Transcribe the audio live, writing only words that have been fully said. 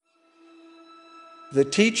The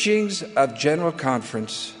teachings of General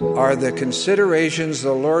Conference are the considerations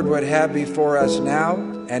the Lord would have before us now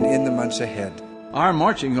and in the months ahead. Our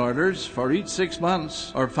marching orders for each 6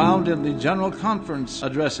 months are found in the General Conference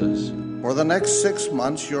addresses. For the next 6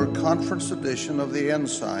 months, your conference edition of the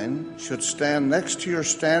Ensign should stand next to your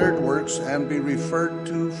standard works and be referred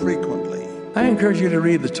to frequently. I encourage you to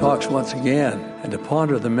read the talks once again and to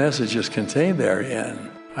ponder the messages contained therein.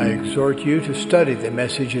 I exhort you to study the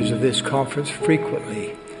messages of this conference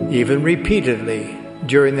frequently, even repeatedly,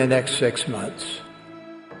 during the next 6 months.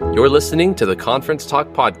 You're listening to the Conference Talk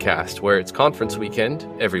Podcast, where it's conference weekend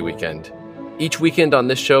every weekend. Each weekend on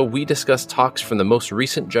this show, we discuss talks from the most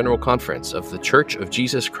recent General Conference of the Church of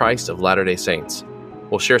Jesus Christ of Latter-day Saints.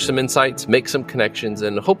 We'll share some insights, make some connections,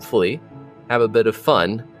 and hopefully have a bit of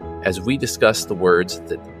fun as we discuss the words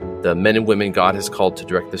that the men and women God has called to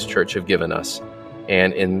direct this church have given us.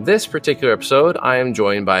 And in this particular episode, I am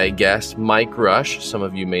joined by a guest, Mike Rush. Some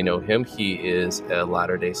of you may know him. He is a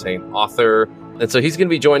Latter-day Saint author. And so he's going to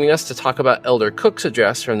be joining us to talk about Elder Cook's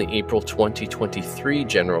address from the April 2023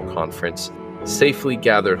 General Conference, Safely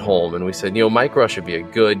Gathered Home. And we said, Mike Rush would be a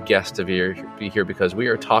good guest to be here because we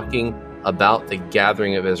are talking about the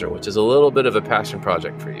gathering of Israel, which is a little bit of a passion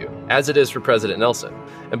project for you, as it is for President Nelson.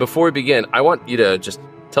 And before we begin, I want you to just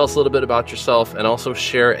tell us a little bit about yourself and also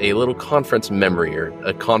share a little conference memory or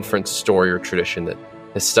a conference story or tradition that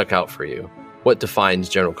has stuck out for you. What defines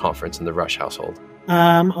General Conference in the Rush household?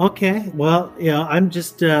 Okay. Well, I'm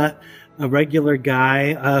just a regular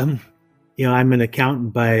guy. I'm an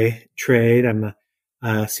accountant by trade. I'm a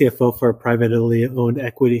CFO for a privately owned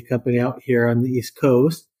equity company out here on the East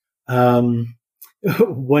Coast.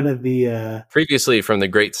 One of the previously from the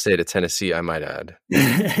great state of Tennessee, I might add.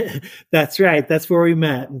 That's right. That's where we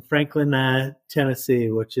met, in Franklin,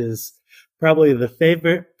 Tennessee, which is probably the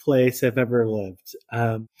favorite place I've ever lived.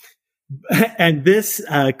 And this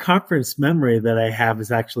conference memory that I have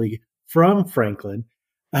is actually from Franklin.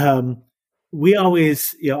 We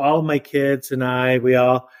always, all of my kids and I, we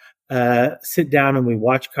all sit down and we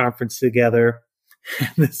watch conference together.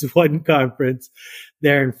 This one conference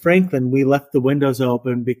there in Franklin, we left the windows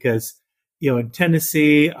open because, in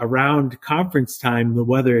Tennessee around conference time, the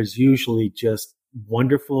weather is usually just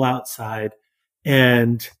wonderful outside.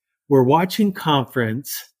 And we're watching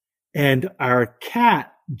conference and our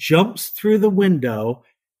cat jumps through the window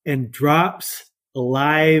and drops a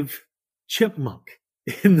live chipmunk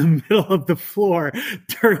in the middle of the floor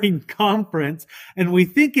during conference. And we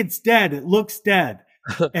think it's dead. It looks dead.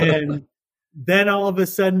 And then all of a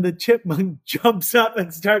sudden the chipmunk jumps up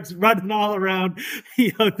and starts running all around,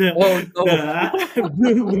 the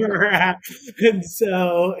room we're at. And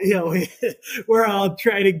so, we're all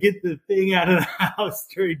trying to get the thing out of the house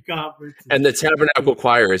during conference. And the Tabernacle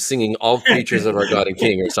Choir is singing All Creatures of Our God and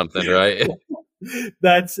King or something, right?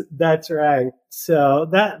 That's right. So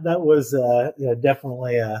that was,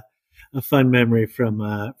 definitely a fun memory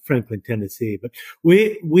from Franklin, Tennessee. But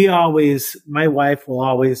we always, my wife will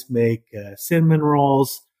always make cinnamon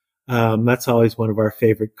rolls. That's always one of our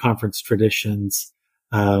favorite conference traditions.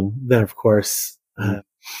 Then, of course,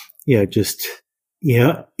 eating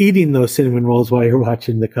those cinnamon rolls while you're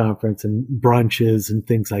watching the conference and brunches and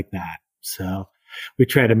things like that. So we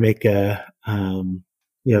try to make a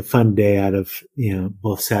fun day out of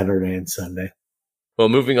both Saturday and Sunday. Well,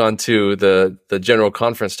 moving on to the General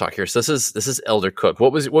Conference talk here. So this is Elder Cook.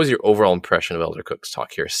 What was your overall impression of Elder Cook's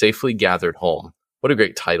talk here? Safely Gathered Home. What a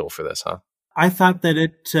great title for this, huh? I thought that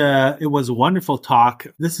it was a wonderful talk.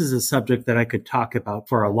 This is a subject that I could talk about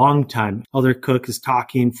for a long time. Elder Cook is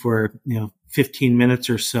talking for 15 minutes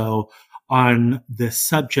or so on this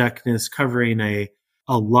subject and is covering a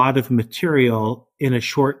lot of material in a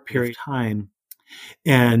short period of time.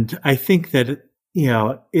 And I think that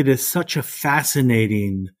it is such a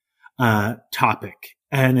fascinating topic.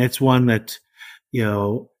 And it's one that,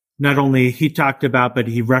 not only he talked about, but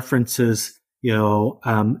he references,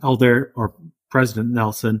 Elder or President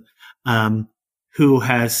Nelson, who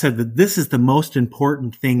has said that this is the most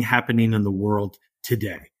important thing happening in the world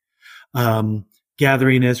today.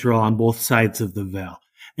 Gathering Israel on both sides of the veil.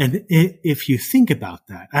 And if you think about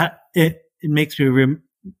that, it makes me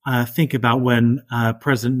think about when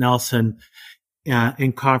President Nelson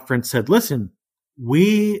in conference said, listen,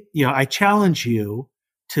 I challenge you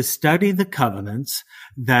to study the covenants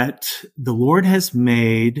that the Lord has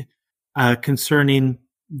made concerning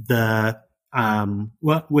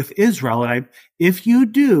with Israel. And if you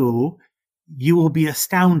do, you will be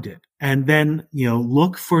astounded. And then,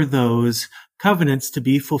 look for those covenants to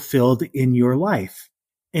be fulfilled in your life.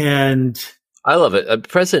 And I love it.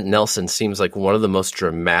 President Nelson seems like one of the most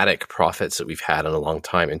dramatic prophets that we've had in a long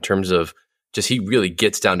time in terms of just he really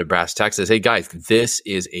gets down to brass tacks and says, hey guys, this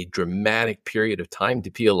is a dramatic period of time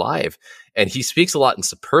to be alive. And he speaks a lot in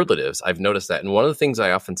superlatives. I've noticed that. And one of the things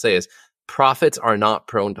I often say is prophets are not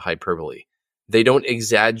prone to hyperbole. They don't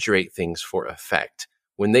exaggerate things for effect.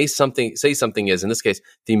 When they say something is, in this case,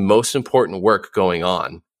 the most important work going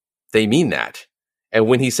on, they mean that. And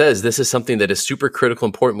when he says this is something that is super critical,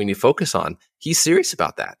 important, we need to focus on, he's serious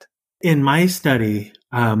about that. In my study,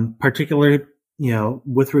 particularly,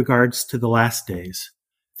 with regards to the last days,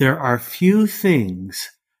 there are few things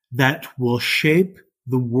that will shape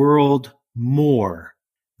the world more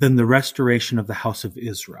than the restoration of the house of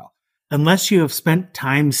Israel. Unless you have spent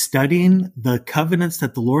time studying the covenants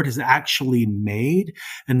that the Lord has actually made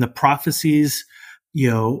and the prophecies,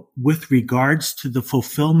 with regards to the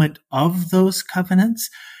fulfillment of those covenants,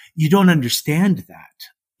 you don't understand that.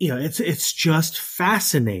 It's just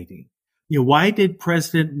fascinating. Why did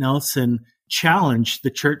President Nelson challenge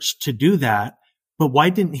the church to do that? But why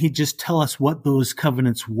didn't he just tell us what those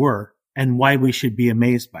covenants were and why we should be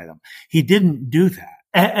amazed by them? He didn't do that.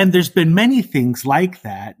 And there's been many things like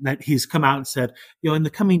that he's come out and said, in the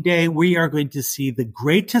coming day, we are going to see the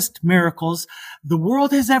greatest miracles the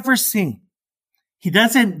world has ever seen. He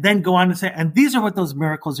doesn't then go on and say, and these are what those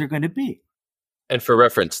miracles are going to be. And for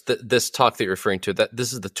reference, this talk that you're referring to,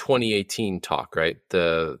 this is the 2018 talk, right?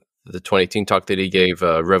 The 2018 talk that he gave,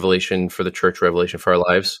 Revelation for the Church, Revelation for Our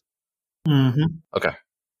Lives. Mm-hmm. Okay.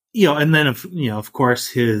 And then, of course,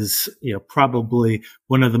 his, probably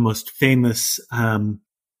one of the most famous,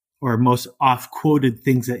 or most oft-quoted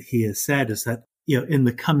things that he has said is that, in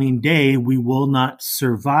the coming day, we will not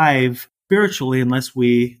survive spiritually unless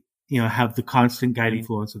we, have the constant guiding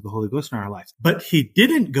influence of the Holy Ghost in our lives. But he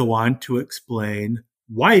didn't go on to explain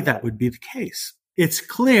why that would be the case. It's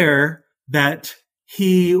clear that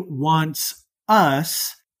he wants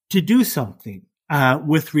us to do something,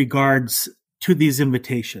 with regards to these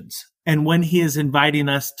invitations. And when he is inviting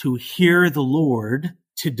us to hear the Lord,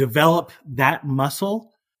 to develop that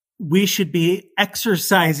muscle, we should be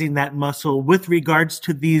exercising that muscle with regards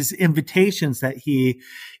to these invitations that he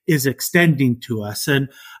is extending to us. And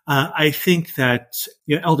I think that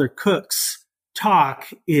Elder Cook's talk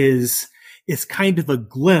is kind of a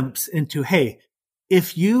glimpse into, hey,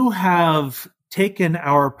 if you have taken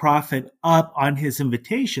our prophet up on his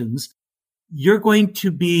invitations, you're going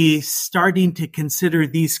to be starting to consider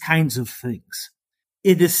these kinds of things.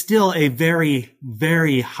 It is still a very,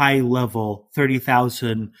 very high level,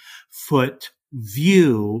 30,000 foot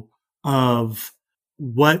view of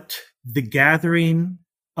what the gathering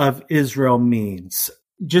of Israel means.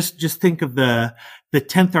 Just think of the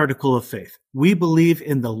 10th article of faith. We believe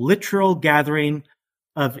in the literal gathering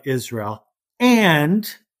of Israel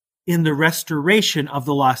and in the restoration of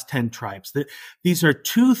the lost 10 tribes. These are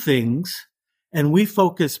two things, and we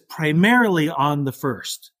focus primarily on the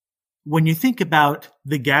first. When you think about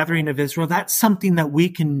the gathering of Israel, that's something that we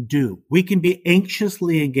can do. We can be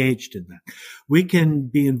anxiously engaged in that. We can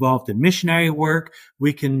be involved in missionary work.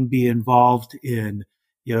 We can be involved in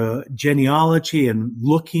genealogy and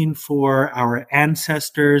looking for our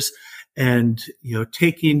ancestors and,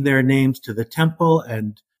 taking their names to the temple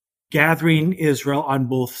and gathering Israel on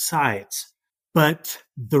both sides. But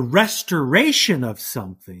the restoration of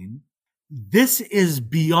something, this is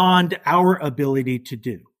beyond our ability to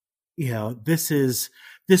do. This is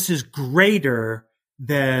greater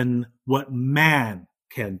than what man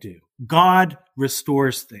can do. God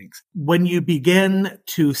restores things. When you begin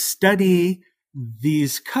to study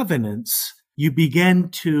these covenants, you begin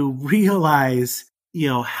to realize,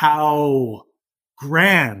 how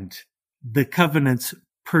grand the covenants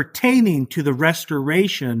pertaining to the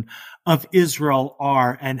restoration of Israel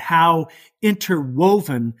are and how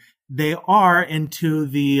interwoven they are into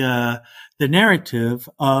the narrative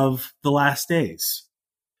of the last days.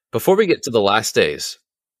 Before we get to the last days,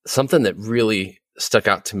 something that really stuck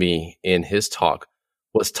out to me in his talk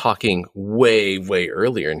was talking way, way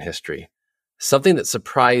earlier in history. Something that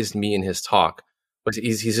surprised me in his talk was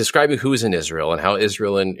he's describing who's in Israel and how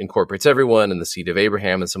Israel incorporates everyone and the seed of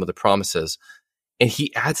Abraham and some of the promises. And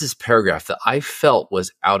he adds this paragraph that I felt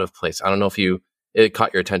was out of place. I don't know if it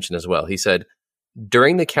caught your attention as well. He said,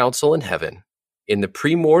 during the council in heaven, in the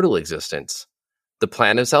premortal existence, the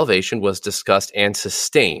plan of salvation was discussed and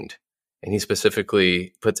sustained. And he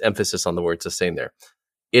specifically puts emphasis on the word sustain there.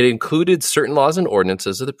 It included certain laws and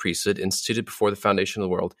ordinances of the priesthood instituted before the foundation of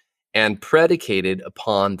the world and predicated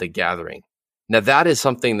upon the gathering. Now, that is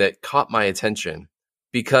something that caught my attention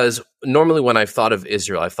because normally when I've thought of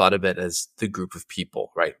Israel, I've thought of it as the group of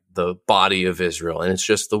people, right? The body of Israel. And it's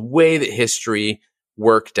just the way that history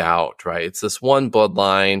worked out, right? It's this one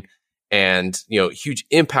bloodline. and, huge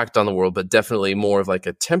impact on the world, but definitely more of like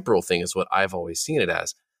a temporal thing is what I've always seen it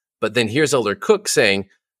as. But then here's Elder Cook saying,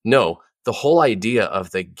 no, the whole idea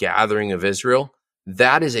of the gathering of Israel,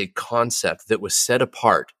 that is a concept that was set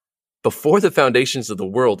apart before the foundations of the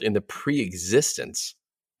world in the pre-existence.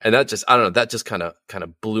 And that just, I don't know, that just kind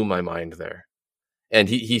of blew my mind there. And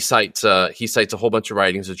he cites a whole bunch of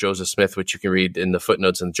writings of Joseph Smith, which you can read in the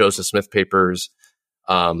footnotes in Joseph Smith papers,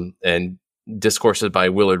 and discourses by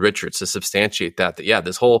Willard Richards to substantiate that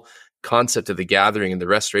this whole concept of the gathering and the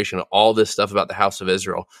restoration of all this stuff about the house of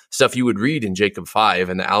Israel, stuff you would read in Jacob 5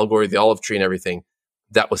 and the allegory of the olive tree and everything,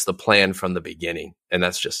 that was the plan from the beginning. And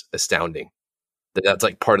that's just astounding. That's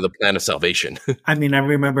like part of the plan of salvation. I mean, I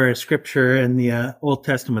remember a scripture in the Old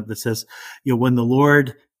Testament that says, when the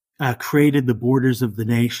Lord created the borders of the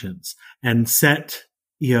nations and set,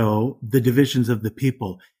 the divisions of the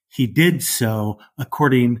people, he did so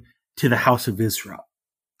according to the house of Israel.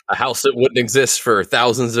 A house that wouldn't exist for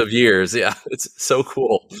thousands of years. Yeah, it's so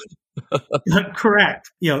cool.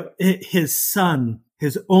 Correct. His son,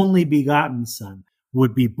 his only begotten son,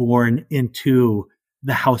 would be born into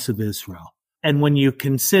the house of Israel. And when you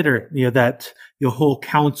consider, that your whole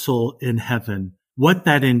council in heaven, what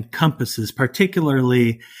that encompasses,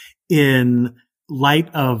 particularly in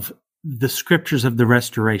light of the scriptures of the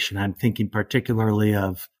restoration, I'm thinking particularly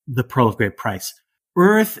of the Pearl of Great Price.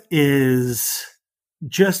 Earth is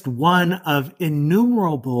just one of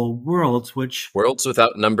innumerable worlds, worlds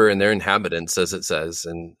without number and their inhabitants, as it says.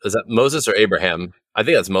 And is that Moses or Abraham? I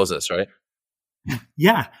think that's Moses, right?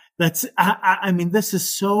 Yeah, that's, I mean, this is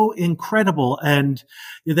so incredible. And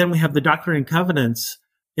then we have the Doctrine and Covenants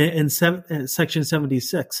in section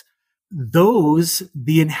 76.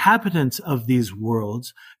 The inhabitants of these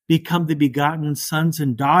worlds become the begotten sons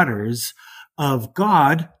and daughters of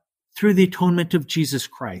God through the atonement of Jesus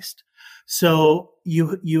Christ. So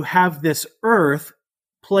you have this earth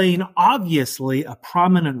playing obviously a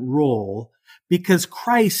prominent role because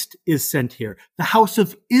Christ is sent here. The house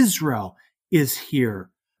of Israel is here.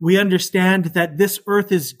 We understand that this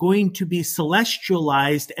earth is going to be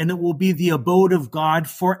celestialized and it will be the abode of God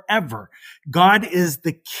forever. God is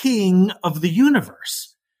the king of the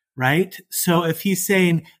universe, right? So if he's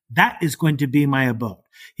saying that is going to be my abode,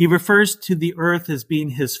 he refers to the earth as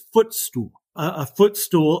being his footstool. A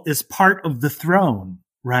footstool is part of the throne,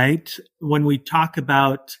 right? When we talk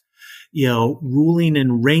about, ruling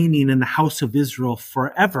and reigning in the house of Israel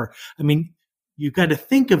forever, I mean, you've got to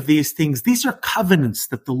think of these things. These are covenants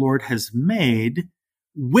that the Lord has made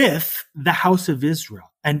with the house of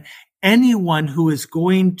Israel. And anyone who is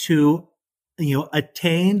going to,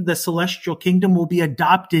 attain the celestial kingdom will be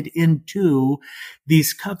adopted into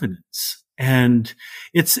these covenants. And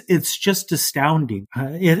it's just astounding.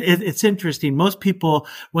 It's interesting. Most people,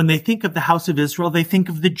 when they think of the house of Israel, they think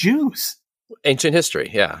of the Jews. Ancient history,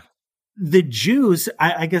 yeah. The Jews,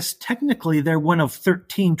 I guess technically they're one of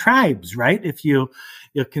 13 tribes, right? If you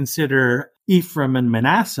consider Ephraim and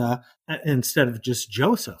Manasseh instead of just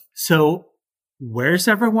Joseph. So where's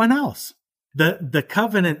everyone else? The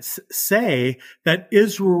covenants say that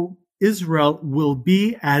Israel will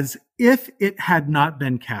be as if it had not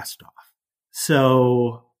been cast off.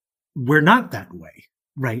 So we're not that way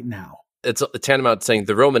right now. It's tantamount to saying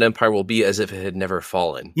the Roman Empire will be as if it had never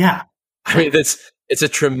fallen. Yeah. I mean, it's a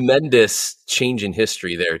tremendous change in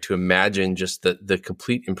history there to imagine just the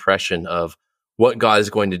complete impression of what God is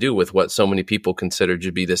going to do with what so many people consider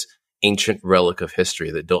to be this ancient relic of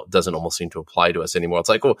history that doesn't almost seem to apply to us anymore. It's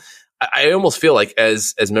like, well, I almost feel like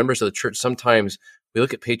as members of the church, sometimes we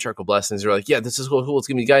look at patriarchal blessings, we're like, yeah, this is cool, it's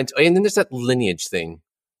going to be guidance. And then there's that lineage thing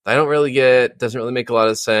I don't really get, doesn't really make a lot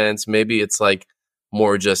of sense. Maybe it's like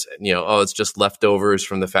more just, it's just leftovers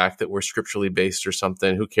from the fact that we're scripturally based or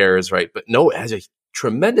something. Who cares, right? But no, it has a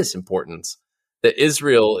tremendous importance that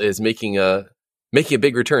Israel is making a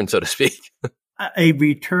big return, so to speak. A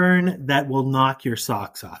return that will knock your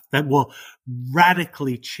socks off, that will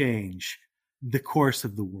radically change the course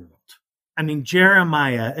of the world. I mean,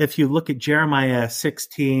 Jeremiah, if you look at Jeremiah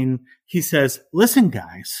 16, he says, listen,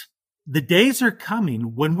 guys, the days are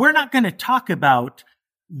coming when we're not going to talk about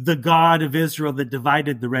the God of Israel that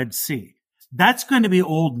divided the Red Sea. That's going to be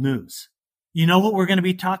old news. You know what we're going to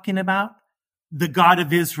be talking about? The God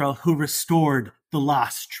of Israel who restored the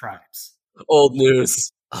lost tribes. Old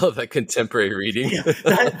news. I love that contemporary reading. Yeah,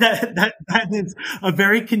 that is a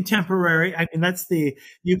very contemporary. I mean,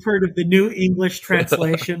 you've heard of the New English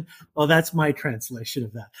translation. Well, that's my translation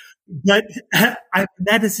of that. But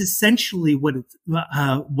that is essentially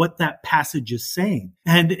what that passage is saying.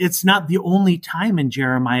 And it's not the only time in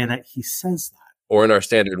Jeremiah that he says that. Or in our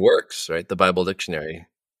standard works, right? The Bible dictionary.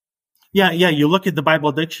 Yeah. You look at the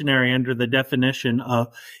Bible dictionary under the definition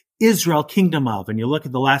of Israel, kingdom of, and you look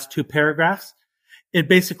at the last two paragraphs, it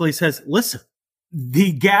basically says, listen,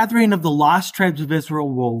 the gathering of the lost tribes of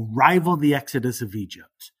Israel will rival the exodus of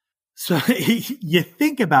Egypt. So you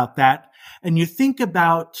think about that, and you think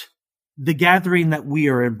about the gathering that we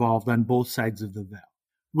are involved on both sides of the veil,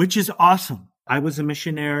 which is awesome. I was a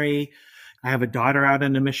missionary. I have a daughter out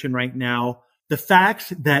on a mission right now. The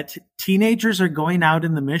fact that teenagers are going out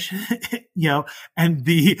in the mission, and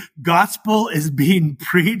the gospel is being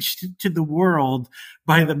preached to the world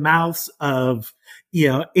by the mouths of,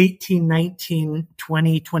 18, 19,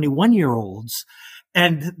 20, 21-year-olds,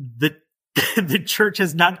 and the church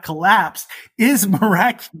has not collapsed is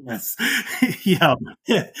miraculous.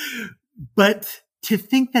 But to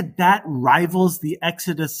think that rivals the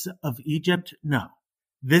exodus of Egypt, no.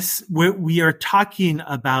 We are talking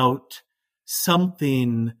about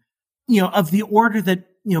something, of the order that,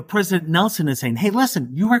 President Nelson is saying, hey, listen,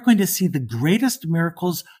 you are going to see the greatest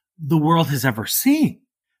miracles the world has ever seen.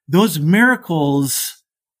 Those miracles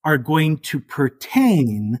are going to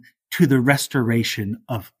pertain to the restoration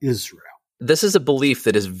of Israel. This is a belief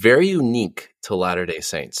that is very unique to Latter-day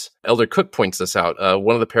Saints. Elder Cook points this out.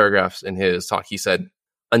 One of the paragraphs in his talk, he said,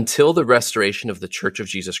 until the restoration of the Church of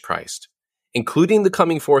Jesus Christ, including the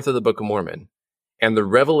coming forth of the Book of Mormon, and the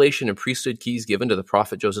revelation and priesthood keys given to the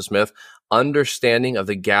prophet Joseph Smith, understanding of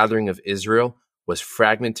the gathering of Israel was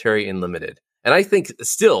fragmentary and limited. And I think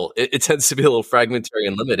still it tends to be a little fragmentary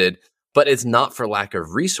and limited, but it's not for lack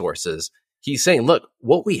of resources. He's saying, look,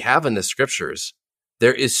 what we have in the scriptures,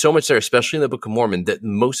 there is so much there, especially in the Book of Mormon, that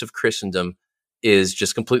most of Christendom is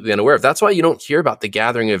just completely unaware of. That's why you don't hear about the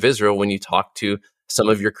gathering of Israel when you talk to some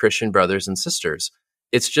of your Christian brothers and sisters.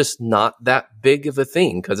 It's just not that big of a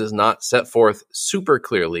thing because it's not set forth super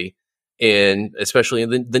clearly especially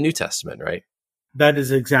in the New Testament, right? That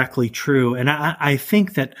is exactly true. And I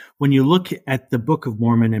think that when you look at the Book of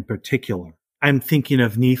Mormon in particular, I'm thinking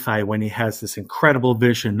of Nephi when he has this incredible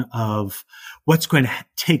vision of what's going to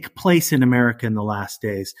take place in America in the last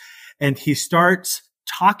days. And he starts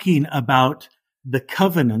talking about the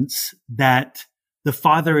covenants that the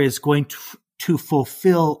Father is going to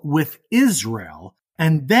fulfill with Israel.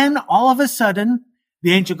 And then all of a sudden,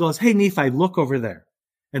 the angel goes, hey, Nephi, look over there.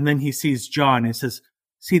 And then he sees John and says,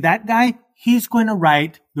 see that guy? He's going to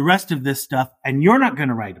write the rest of this stuff, and you're not going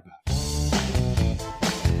to write about it.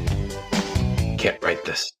 Can't write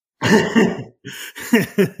this.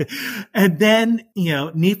 And then,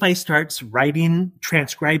 Nephi starts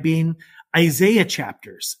transcribing Isaiah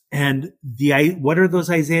chapters. And what are those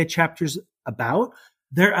Isaiah chapters about?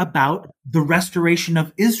 They're about the restoration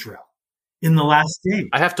of Israel in the last days.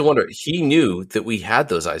 I have to wonder, he knew that we had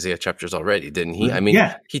those Isaiah chapters already, didn't he? I mean,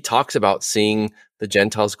 He talks about seeing the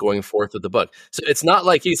Gentiles going forth with the book. So it's not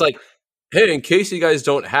like he's like, hey, in case you guys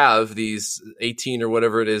don't have these 18 or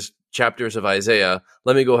whatever it is chapters of Isaiah,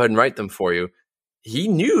 let me go ahead and write them for you. He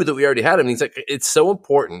knew that we already had them. He's like, it's so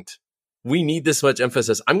important. We need this much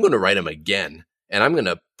emphasis. I'm going to write them again, and I'm going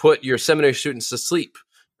to put your seminary students to sleep,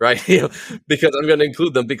 right? Because I'm going to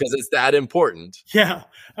include them because it's that important. Yeah.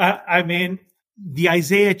 I mean, the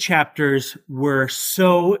Isaiah chapters were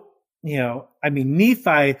so,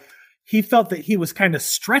 Nephi, he felt that he was kind of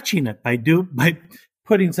stretching it by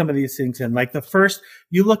putting some of these things in. Like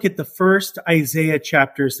you look at the first Isaiah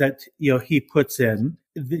chapters that, he puts in,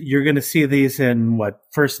 you're going to see these in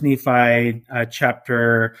First Nephi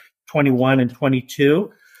chapter 21 and 22.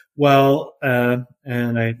 Well, and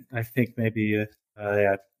I think maybe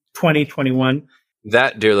 20, 21.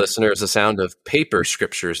 That, dear listener, is the sound of paper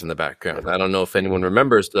scriptures in the background. I don't know if anyone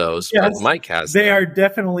remembers those, yes, but Mike has them. They are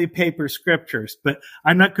definitely paper scriptures, but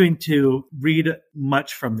I'm not going to read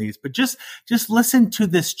much from these. But just listen to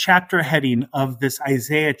this chapter heading of this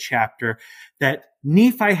Isaiah chapter that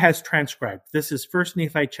Nephi has transcribed. This is 1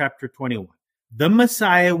 Nephi chapter 21. The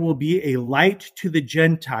Messiah will be a light to the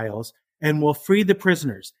Gentiles and will free the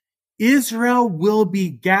prisoners. Israel will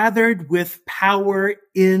be gathered with power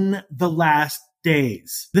in the last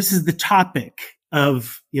days. This is the topic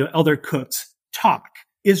of Elder Cook's talk.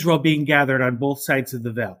 Israel being gathered on both sides of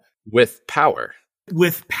the veil. With power.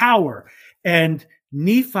 With power. And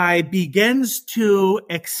Nephi begins to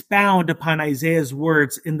expound upon Isaiah's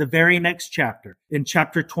words in the very next chapter, in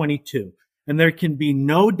chapter 22. And there can be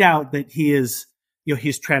no doubt that he's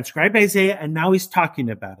transcribed Isaiah and now he's talking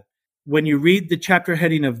about it. When you read the chapter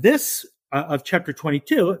heading of this, of chapter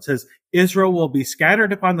 22, it says, Israel will be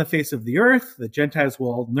scattered upon the face of the earth. The Gentiles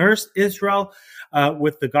will nurse Israel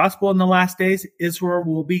with the gospel in the last days. Israel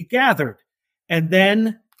will be gathered. And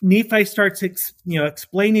then Nephi starts,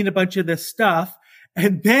 explaining a bunch of this stuff.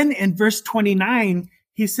 And then in verse 29,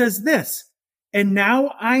 he says this, "And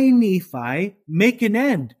now I, Nephi, make an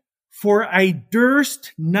end, for I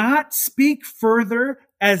durst not speak further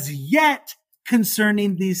as yet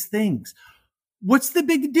concerning these things." What's the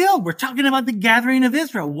big deal? We're talking about the gathering of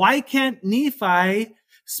Israel. Why can't Nephi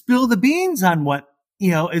spill the beans on what,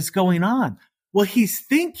 is going on? Well, he's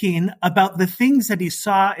thinking about the things that he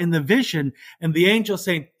saw in the vision, and the angel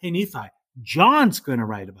saying, "Hey, Nephi, John's going to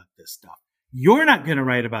write about this stuff. You're not going to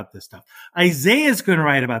write about this stuff. Isaiah's going to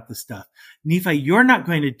write about this stuff. Nephi, you're not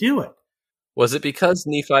going to do it." Was it because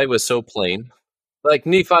Nephi was so plain? Like,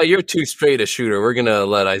 Nephi, you're too straight a shooter. We're going to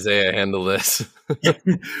let Isaiah handle this.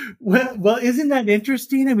 Well, isn't that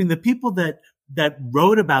interesting? I mean, the people that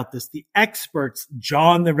wrote about this, the experts,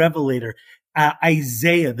 John the Revelator,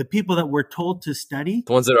 Isaiah, the people that were told to study.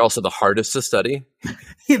 The ones that are also the hardest to study.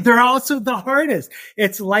 They're also the hardest.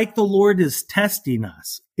 It's like the Lord is testing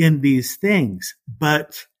us in these things.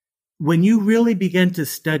 But when you really begin to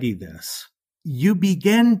study this, you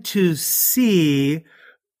begin to see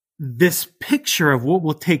this picture of what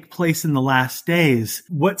will take place in the last days,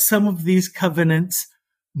 what some of these covenants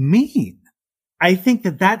mean. I think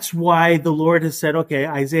that that's why the Lord has said, okay,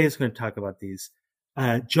 Isaiah's going to talk about these.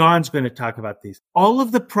 John's going to talk about these. All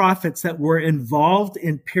of the prophets that were involved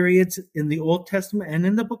in periods in the Old Testament and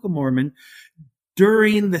in the Book of Mormon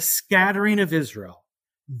during the scattering of Israel,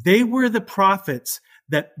 they were the prophets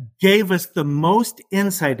that gave us the most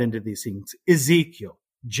insight into these things. Ezekiel,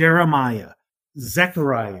 Jeremiah,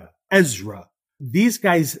 Zechariah, Ezra. These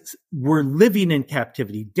guys were living in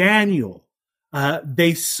captivity. Daniel,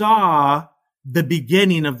 they saw the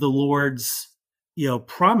beginning of the Lord's,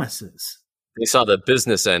 promises. They saw the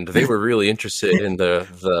business end. They were really interested in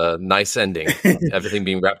the nice ending, everything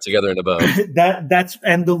being wrapped together in a bow.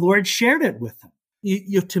 And the Lord shared it with them.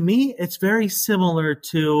 To me, it's very similar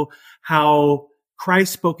to how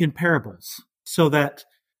Christ spoke in parables, so that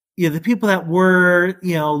the people that were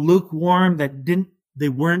lukewarm, they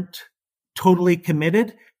weren't totally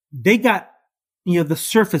committed, they got the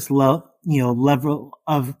surface level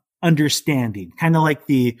of understanding, kind of like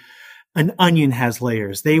an onion has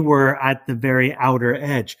layers. They were at the very outer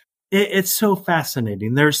edge. It's so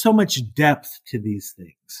fascinating. There's so much depth to these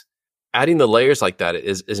things. Adding the layers like that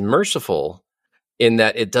is merciful in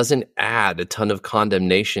that it doesn't add a ton of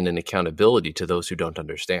condemnation and accountability to those who don't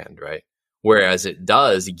understand, right? Whereas it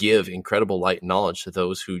does give incredible light and knowledge to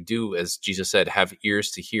those who do, as Jesus said, have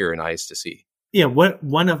ears to hear and eyes to see. Yeah,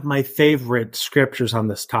 one of my favorite scriptures on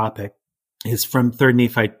this topic is from 3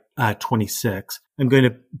 Nephi 26. I'm going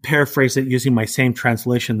to paraphrase it using my same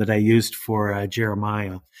translation that I used for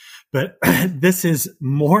Jeremiah. But this is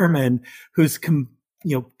Mormon who's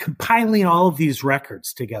compiling all of these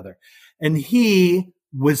records together. And he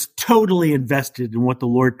was totally invested in what the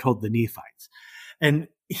Lord told the Nephites. And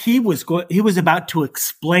he was about to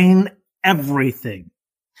explain everything.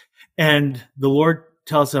 And the Lord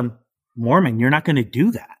tells him, "Mormon, you're not going to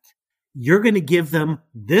do that. You're going to give them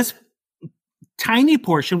this tiny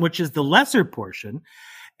portion, which is the lesser portion.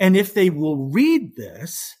 And if they will read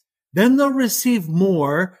this, then they'll receive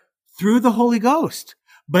more through the Holy Ghost.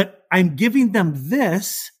 But I'm giving them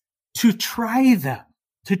this to try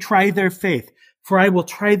their faith, for I will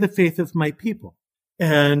try the faith of my people."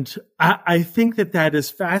 And I think that is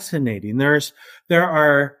fascinating. There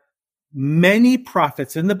are many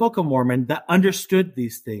prophets in the Book of Mormon that understood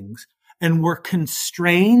these things and were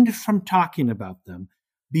constrained from talking about them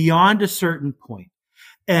beyond a certain point.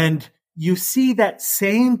 And you see that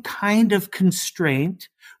same kind of constraint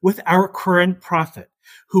with our current prophet,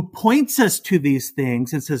 who points us to these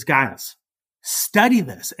things and says, "Guys, study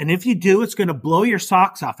this. And if you do, it's going to blow your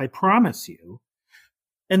socks off. I promise you."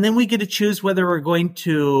 And then we get to choose whether we're going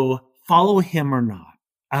to follow him or not.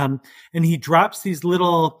 And he drops these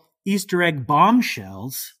little Easter egg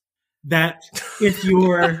bombshells that if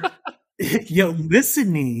you're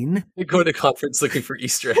listening, You go to conference looking for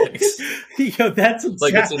Easter eggs. That's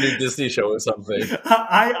Like it's a new Disney show or something.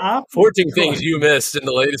 I 14 things you missed in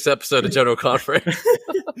the latest episode of General Conference.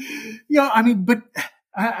 But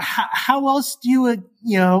how else do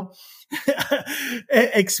you,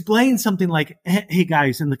 explain something like, "Hey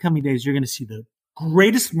guys, in the coming days, you're going to see the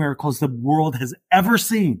greatest miracles the world has ever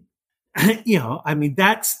seen."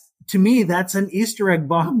 To me, that's an Easter egg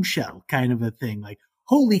bombshell kind of a thing. Like,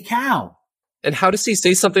 holy cow. And how does he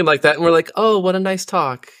say something like that? And we're like, oh, what a nice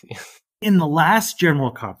talk. In the last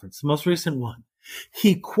General Conference, the most recent one,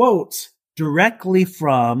 he quotes directly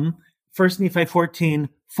from 1 Nephi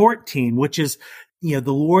 14:14, which is, the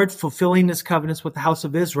Lord fulfilling his covenants with the house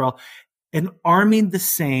of Israel and arming the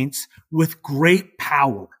saints with great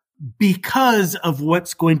power because of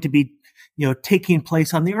what's going to be, taking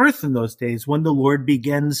place on the earth in those days when the Lord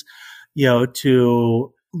begins,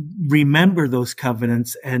 to remember those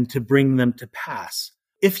covenants and to bring them to pass.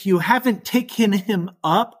 If you haven't taken him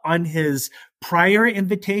up on his prior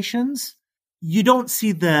invitations, you don't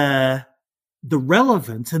see the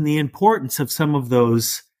relevance and the importance of some of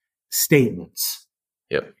those statements.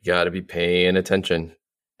 Yep, you got to be paying attention.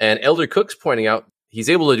 And Elder Cook's pointing out he's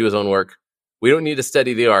able to do his own work. We don't need to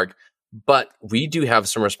study the ark, but we do have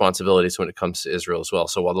some responsibilities when it comes to Israel as well.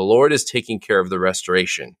 So while the Lord is taking care of the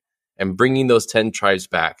restoration and bringing those 10 tribes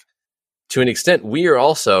back, to an extent, we are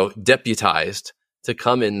also deputized to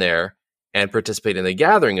come in there and participate in the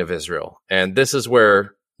gathering of Israel. And this is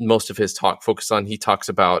where most of his talk focused on. He talks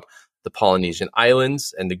about the Polynesian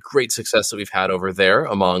Islands and the great success that we've had over there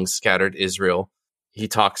among scattered Israel. He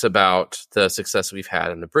talks about the success we've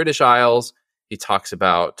had in the British Isles. He talks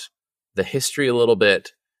about the history a little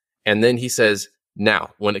bit. And then he says,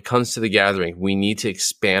 now, when it comes to the gathering, we need to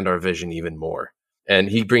expand our vision even more. And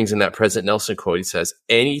he brings in that President Nelson quote. He says,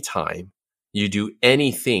 anytime you do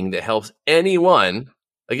anything that helps anyone,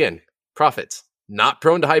 again, prophets, not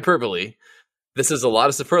prone to hyperbole. This is a lot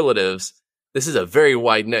of superlatives. This is a very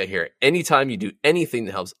wide net here. Anytime you do anything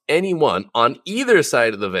that helps anyone on either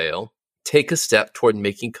side of the veil take a step toward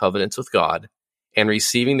making covenants with God and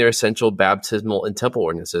receiving their essential baptismal and temple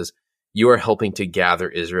ordinances, you are helping to gather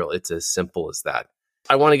Israel. It's as simple as that.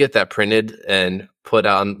 I want to get that printed and put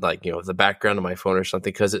on the background of my phone or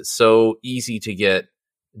something, because it's so easy to get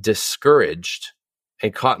discouraged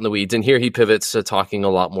and caught in the weeds. And here he pivots to talking a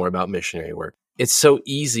lot more about missionary work. It's so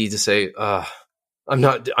easy to say, I'm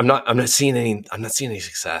not seeing any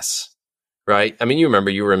success, right? I mean, you remember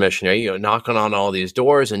you were a missionary, knocking on all these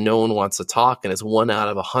doors and no one wants to talk. And it's 1 out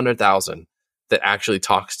of 100,000 that actually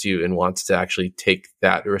talks to you and wants to actually take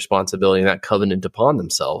that responsibility and that covenant upon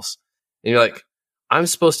themselves. And you're like, I'm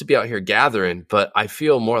supposed to be out here gathering, but I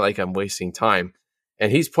feel more like I'm wasting time. And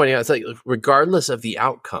he's pointing out, it's like, regardless of the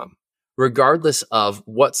outcome, regardless of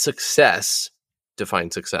what success,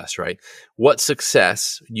 define success, right? What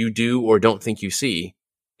success you do or don't think you see,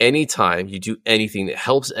 anytime you do anything that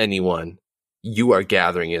helps anyone, you are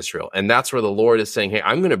gathering Israel. And that's where the Lord is saying, hey,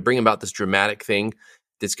 I'm going to bring about this dramatic thing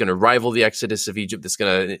that's going to rival the Exodus of Egypt, that's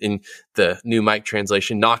going to, in the New Mike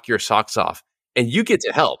translation, knock your socks off. And you get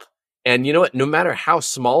to help. And you know what? No matter how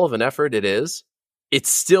small of an effort it is,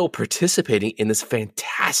 it's still participating in this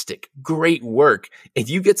fantastic, great work. And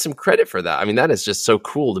you get some credit for that. I mean, that is just so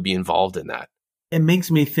cool to be involved in that. It makes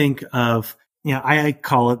me think of, I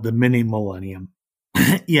call it the mini millennium.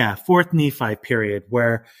 Fourth Nephi period,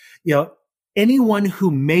 where, anyone who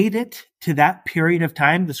made it to that period of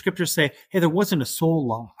time, the scriptures say, hey, there wasn't a soul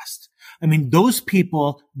lost. I mean, those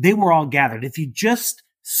people, they were all gathered. If you just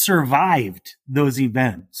survived those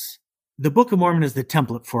events, the Book of Mormon is the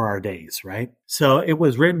template for our days, right? So it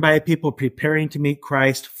was written by a people preparing to meet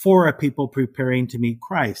Christ for a people preparing to meet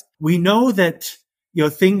Christ. We know that,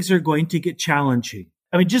 things are going to get challenging.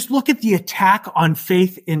 I mean, just look at the attack on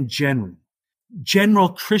faith in general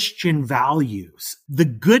Christian values, the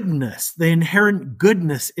goodness, the inherent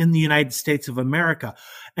goodness in the United States of America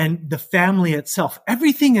and the family itself.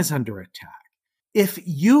 Everything is under attack. If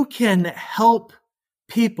you can help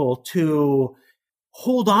people to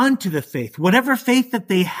hold on to the faith, whatever faith that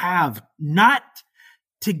they have, not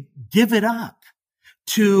to give it up,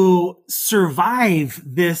 to survive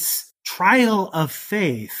this trial of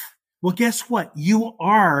faith. Well, guess what? You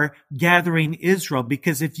are gathering Israel,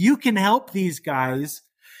 because if you can help these guys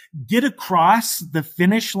get across the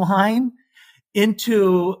finish line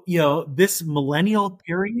into, this millennial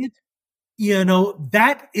period,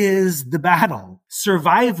 that is the battle.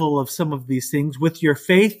 Survival of some of these things with your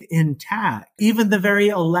faith intact. Even the very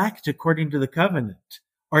elect, according to the covenant,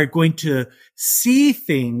 are going to see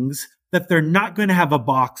things that they're not going to have a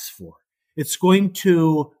box for. It's going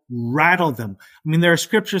to rattle them. I mean, there are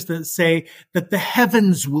scriptures that say that the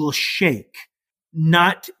heavens will shake,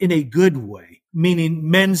 not in a good way, meaning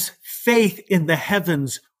men's faith in the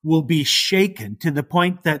heavens will be shaken to the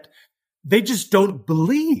point that they just don't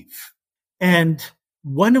believe. And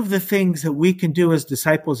one of the things that we can do as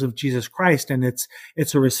disciples of Jesus Christ, and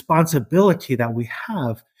it's a responsibility that we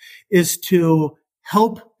have, is to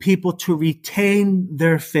help people to retain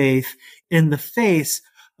their faith in the face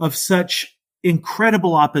of such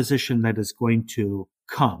incredible opposition that is going to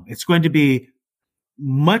come. It's going to be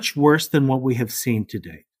much worse than what we have seen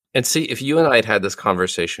today. And see, if you and I had had this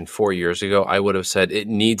conversation 4 years ago, I would have said it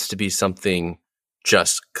needs to be something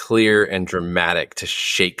just clear and dramatic to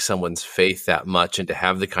shake someone's faith that much and to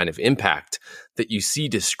have the kind of impact that you see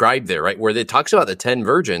described there, right? Where it talks about the 10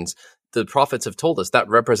 virgins, the prophets have told us that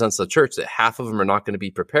represents the church, that half of them are not going to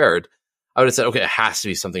be prepared. I would have said, okay, it has to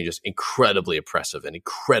be something just incredibly oppressive and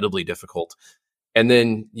incredibly difficult. And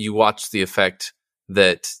then you watch the effect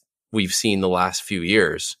that we've seen the last few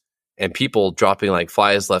years, and people dropping like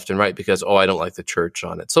flies left and right because, I don't like the church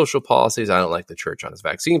on its social policies. I don't like the church on its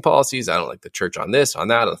vaccine policies. I don't like the church on this, on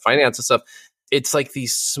that, on the finance and stuff. It's like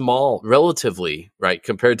these small, relatively, right,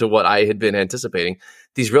 compared to what I had been anticipating,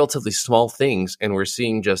 these relatively small things. And we're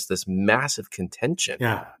seeing just this massive contention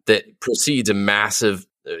that precedes a massive,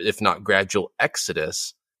 if not gradual,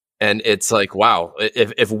 exodus. And it's like, wow,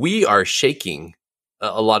 if we are shaking,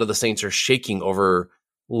 a lot of the saints are shaking over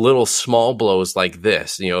little small blows like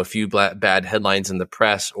this, a few bad headlines in the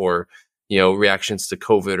press, or, reactions to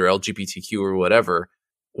COVID or LGBTQ or whatever.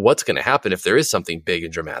 What's going to happen if there is something big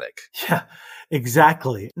and dramatic? Yeah,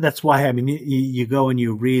 exactly. That's why, you go and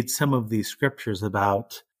you read some of these scriptures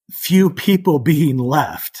about few people being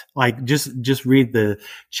left. Like just read the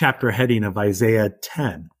chapter heading of Isaiah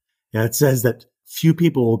 10. It says that few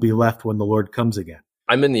people will be left when the Lord comes again.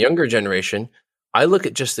 I'm in the younger generation. I look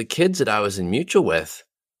at just the kids that I was in mutual with,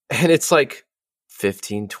 and it's like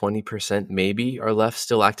 15, 20% maybe are left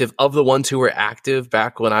still active of the ones who were active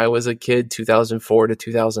back when I was a kid, 2004 to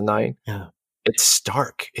 2009. Yeah. It's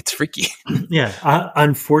stark. It's freaky. Yeah.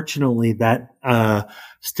 Unfortunately, that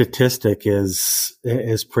statistic is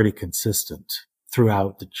pretty consistent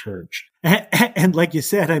throughout the church. And like you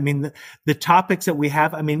said, the topics that we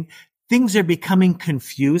have, things are becoming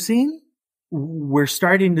confusing. We're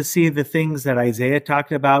starting to see the things that Isaiah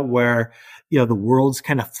talked about where, the world's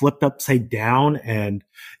kind of flipped upside down, and,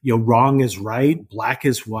 wrong is right, black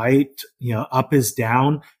is white, up is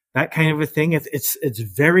down, that kind of a thing. It's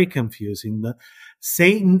very confusing.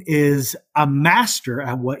 Satan is a master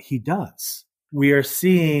at what he does. We are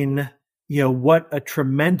seeing, what a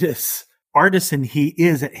tremendous artisan he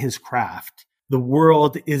is at his craft. The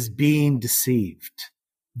world is being deceived.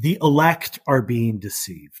 The elect are being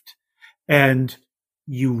deceived. And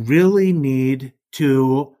you really need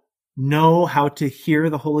to know how to hear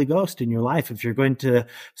the Holy Ghost in your life if you're going to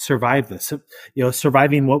survive this.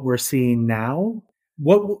 Surviving what we're seeing now,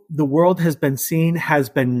 what the world has been seeing has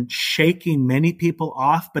been shaking many people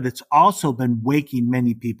off, but it's also been waking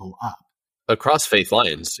many people up. Across faith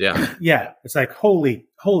lines, yeah. Yeah, it's like, holy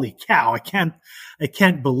cow, I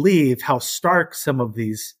can't believe how stark some of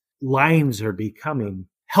these lines are becoming.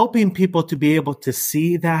 Helping people to be able to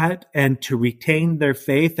see that and to retain their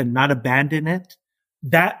faith and not abandon it,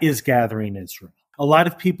 that is gathering Israel. A lot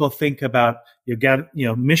of people think about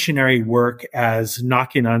missionary work as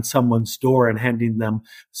knocking on someone's door and handing them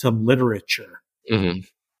some literature. Mm-hmm.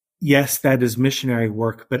 Yes, that is missionary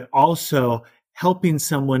work, but also helping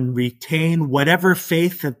someone retain whatever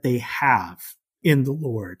faith that they have in the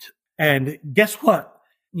Lord. And guess what?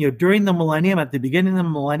 During the millennium, at the beginning of the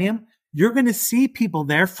millennium, you're going to see people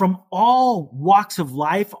there from all walks of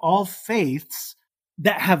life, all faiths,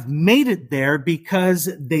 that have made it there because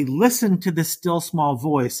they listen to the still small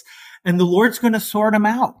voice, and the Lord's going to sort them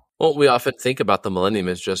out. Well, we often think about the millennium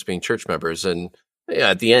as just being church members, and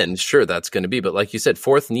at the end, sure, that's going to be. But like you said,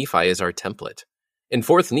 4th Nephi is our template. In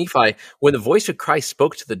 4th Nephi, when the voice of Christ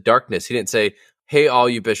spoke to the darkness, he didn't say, hey, all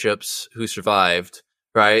you bishops who survived,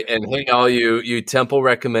 right? And hey, all you temple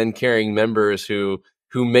recommend carrying members who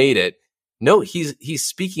made it. No, he's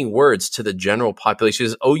speaking words to the general population. He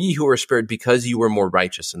says, "O ye who are spared, because you were more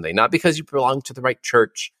righteous than they," not because you belonged to the right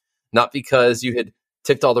church, not because you had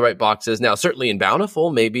ticked all the right boxes. Now, certainly in Bountiful,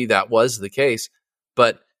 maybe that was the case,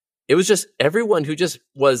 but it was just everyone who just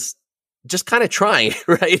was just kind of trying,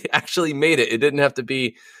 right? Actually made it. It didn't have to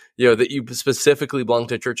be, that you specifically belong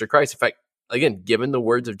to Church of Christ. In fact, again, given the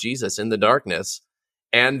words of Jesus in the darkness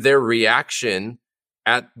and their reaction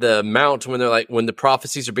at the Mount when the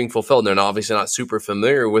prophecies are being fulfilled, and they're obviously not super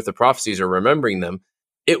familiar with the prophecies or remembering them,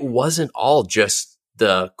 it wasn't all just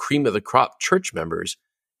the cream of the crop church members.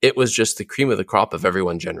 It was just the cream of the crop of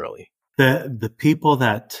everyone generally. The people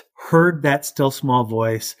that heard that still small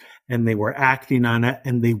voice and they were acting on it,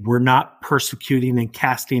 and they were not persecuting and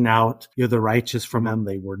casting out the righteous from them.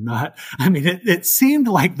 They were not. It seemed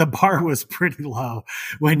like the bar was pretty low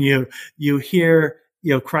when you hear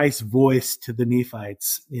Christ's voice to the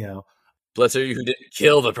Nephites, Blessed are you who didn't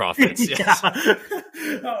kill the prophets. Yes.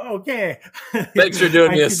 Okay. Thanks for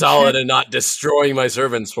doing me a solid and not destroying my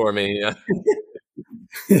servants for me. Yeah.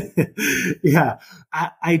 Yeah.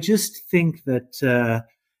 I just think that,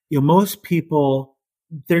 most people,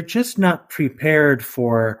 they're just not prepared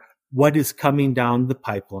for what is coming down the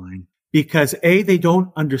pipeline because they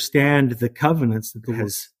don't understand the covenants that God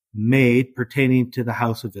has made pertaining to the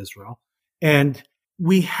house of Israel. And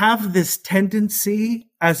we have this tendency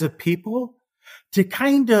as a people to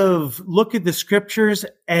kind of look at the scriptures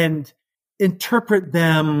and interpret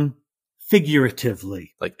them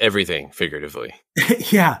figuratively. Like everything figuratively.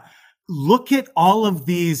 Yeah. Look at all of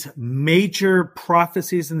these major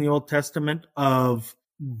prophecies in the Old Testament of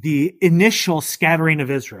the initial scattering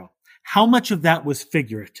of Israel. How much of that was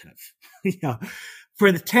figurative?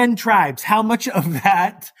 For the 10 tribes, how much of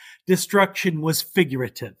that destruction was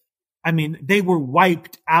figurative? I mean, they were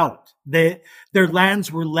wiped out. Their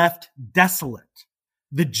lands were left desolate.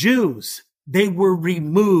 The Jews, they were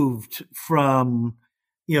removed from,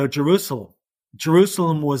 Jerusalem.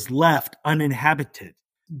 Jerusalem was left uninhabited.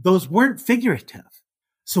 Those weren't figurative.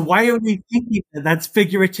 So why are we thinking that that's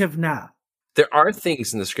figurative now? There are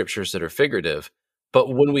things in the scriptures that are figurative, but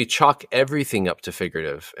when we chalk everything up to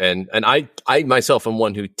figurative, and I myself am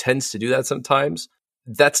one who tends to do that sometimes,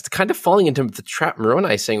 that's kind of falling into the trap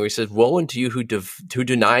Moroni is saying, where he says, woe unto you who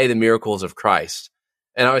deny the miracles of Christ.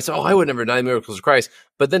 And I would say, I would never deny the miracles of Christ.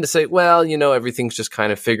 But then to say, well, everything's just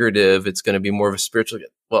kind of figurative. It's going to be more of a spiritual.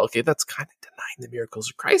 Well, okay, that's kind of denying the miracles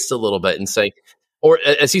of Christ a little bit and saying, or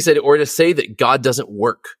as he said, or to say that God doesn't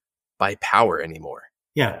work by power anymore.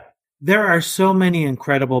 Yeah. There are so many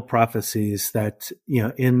incredible prophecies that,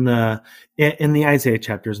 in the Isaiah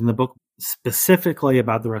chapters, in the book specifically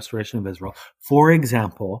about the restoration of Israel. For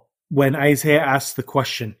example, when Isaiah asks the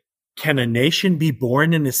question, can a nation be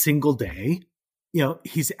born in a single day?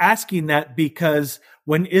 He's asking that because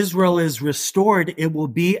when Israel is restored, it will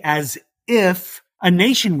be as if a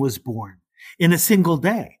nation was born in a single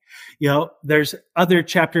day. There's other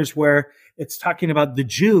chapters where it's talking about the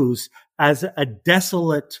Jews as a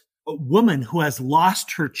desolate woman who has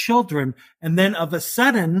lost her children. And then of a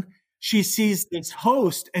sudden she sees this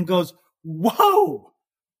host and goes, whoa,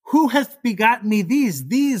 who hath begotten me these?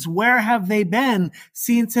 These, where have they been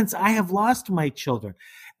seen since I have lost my children?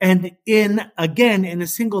 And in a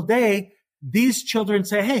single day, these children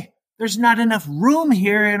say, hey, there's not enough room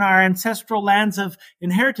here in our ancestral lands of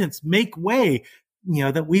inheritance. Make way,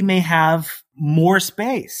 that we may have more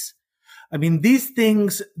space. I mean, these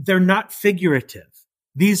things, they're not figurative.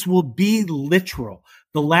 These will be literal.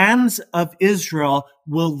 The lands of Israel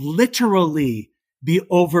will literally be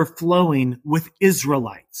overflowing with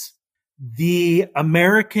Israelites. The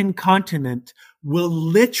American continent will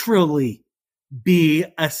literally be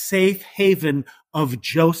a safe haven of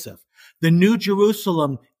Joseph. The New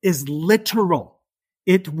Jerusalem is literal.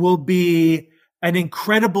 It will be an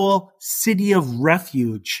incredible city of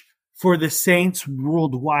refuge for the saints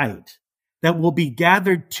worldwide that will be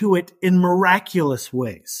gathered to it in miraculous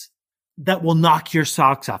ways that will knock your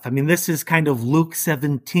socks off. I mean, this is kind of Luke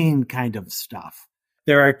 17 kind of stuff.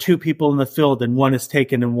 There are 2 people in the field and one is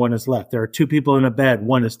taken and one is left. There are 2 people in a bed,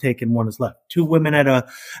 one is taken, one is left. 2 women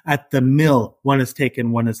at the mill, one is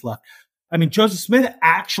taken, one is left. I mean, Joseph Smith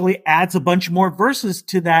actually adds a bunch more verses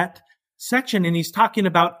to that section, and he's talking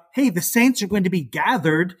about, hey, the saints are going to be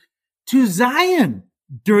gathered to Zion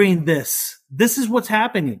during this. This is what's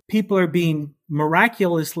happening. People are being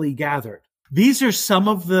miraculously gathered. These are some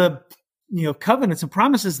of the, covenants and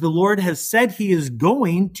promises the Lord has said he is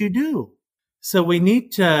going to do. So we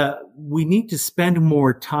need to spend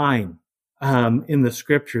more time in the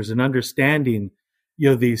scriptures and understanding,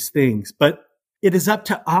 these things. But it is up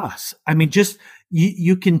to us. I mean, just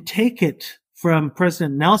you can take it from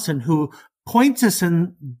President Nelson, who points us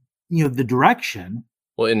in the direction.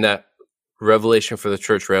 Well, in that Revelation for the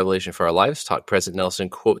Church, Revelation for Our Lives talk, President Nelson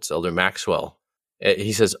quotes Elder Maxwell.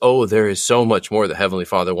 He says, there is so much more the Heavenly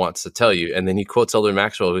Father wants to tell you. And then he quotes Elder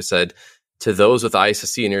Maxwell, who said, to those with eyes to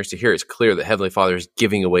see and ears to hear, it's clear that Heavenly Father is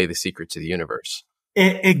giving away the secrets of the universe.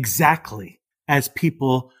 Exactly. As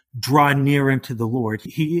people draw near unto the Lord,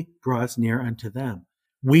 he draws near unto them.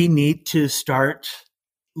 We need to start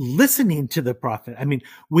listening to the prophet. I mean,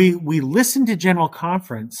 we listen to General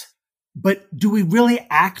Conference, but do we really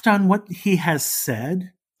act on what he has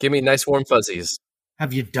said? Give me nice warm fuzzies.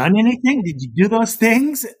 Have you done anything? Did you do those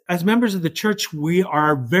things? As members of the church, we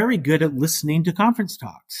are very good at listening to conference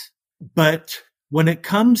talks. But when it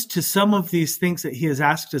comes to some of these things that he has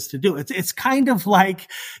asked us to do, it's kind of like,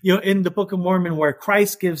 in the Book of Mormon, where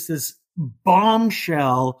Christ gives this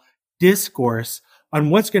bombshell discourse on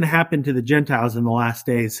what's going to happen to the Gentiles in the last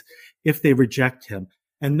days if they reject him.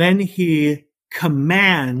 And then he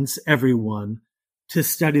commands everyone to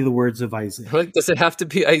study the words of Isaiah. Does it have to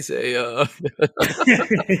be Isaiah?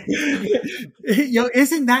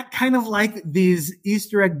 Isn't that kind of like these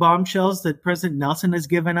Easter egg bombshells that President Nelson has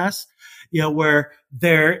given us? Where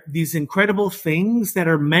they're these incredible things that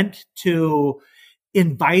are meant to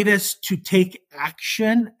invite us to take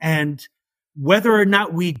action, and whether or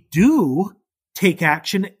not we do take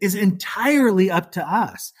action is entirely up to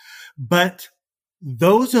us. But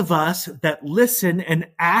those of us that listen and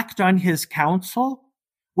act on his counsel,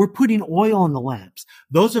 we're putting oil in the lamps.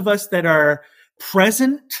 Those of us that are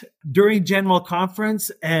present during General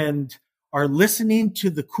Conference and are listening to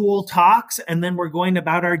the cool talks, and then we're going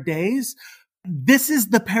about our days. This is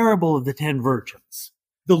the parable of the 10 virgins.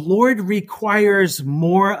 The Lord requires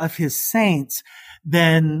more of his saints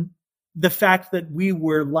than the fact that we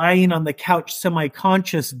were lying on the couch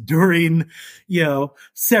semi-conscious during,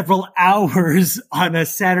 several hours on a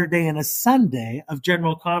Saturday and a Sunday of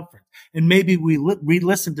General Conference. And maybe we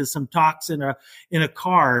listened to some talks in a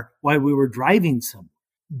car while we were driving somewhere.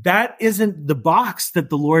 That isn't the box that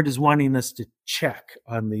the Lord is wanting us to check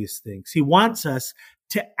on these things. He wants us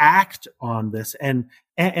to act on this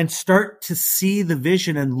and start to see the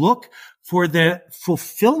vision and look for the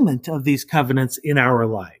fulfillment of these covenants in our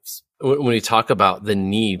lives. When we talk about the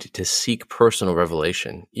need to seek personal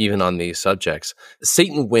revelation, even on these subjects,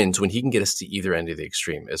 Satan wins when he can get us to either end of the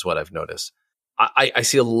extreme, is what I've noticed. I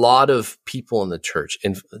see a lot of people in the church,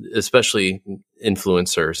 especially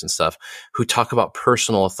influencers and stuff, who talk about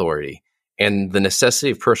personal authority and the necessity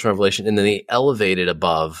of personal revelation, and then they elevate it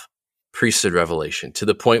above priesthood revelation to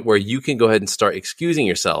the point where you can go ahead and start excusing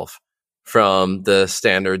yourself from the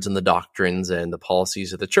standards and the doctrines and the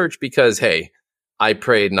policies of the church because, hey, I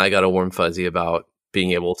prayed and I got a warm fuzzy about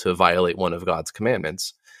being able to violate one of God's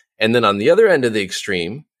commandments. And then on the other end of the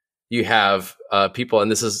extreme, you have people, and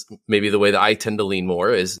this is maybe the way that I tend to lean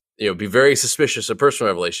more, is be very suspicious of personal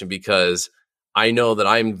revelation because I know that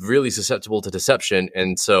I'm really susceptible to deception.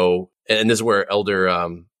 And so, and this is where Elder,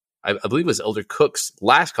 I believe it was Elder Cook's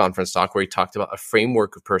last conference talk where he talked about a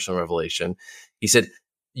framework of personal revelation. He said,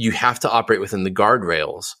 you have to operate within the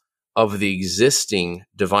guardrails of the existing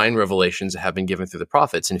divine revelations that have been given through the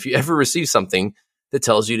prophets. And if you ever receive something that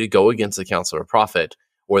tells you to go against the counsel of a prophet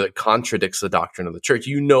or that contradicts the doctrine of the church,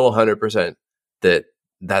 100% that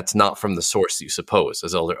that's not from the source you suppose,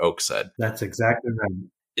 as Elder Oak said. That's exactly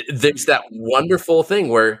right. There's that wonderful thing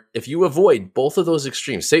where if you avoid both of those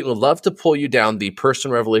extremes, Satan would love to pull you down the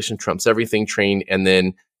personal revelation trumps everything train and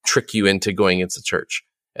then trick you into going against the church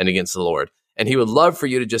and against the Lord. And he would love for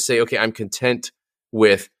you to just say, okay, I'm content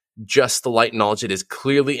with just the light knowledge that is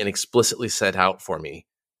clearly and explicitly set out for me.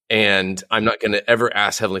 And I'm not going to ever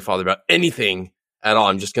ask Heavenly Father about anything at all.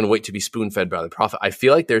 I'm just going to wait to be spoon-fed by the prophet. I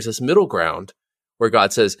feel like there's this middle ground where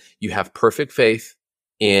God says, you have perfect faith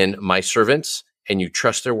in my servants and you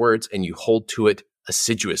trust their words and you hold to it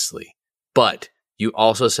assiduously. But you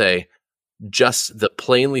also say, just the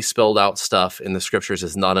plainly spelled out stuff in the scriptures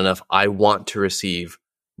is not enough. I want to receive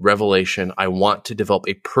revelation. I want to develop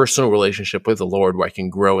a personal relationship with the Lord where I can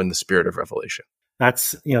grow in the spirit of revelation.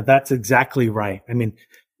 That's exactly right. I mean,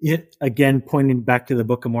 again, pointing back to the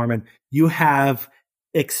Book of Mormon, you have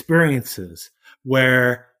experiences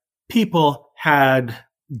where people had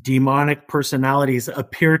demonic personalities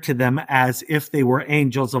appear to them as if they were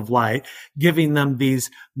angels of light, giving them these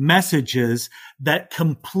messages that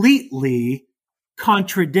completely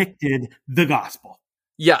contradicted the gospel.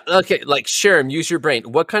 Yeah, okay, like Sherem, use your brain.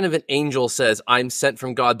 What kind of an angel says, I'm sent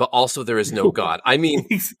from God, but also there is no God? I mean,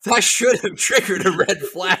 that should have triggered a red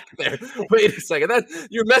flag there. Wait a second,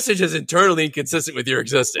 your message is internally inconsistent with your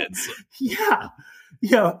existence.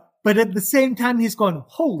 Yeah, but at the same time, he's going,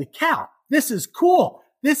 holy cow, this is cool.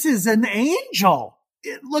 This is an angel.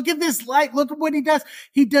 Look at this light. Look at what he does.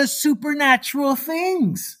 He does supernatural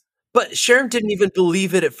things. But Sherem didn't even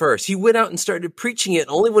believe it at first. He went out and started preaching it.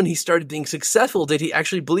 Only when he started being successful did he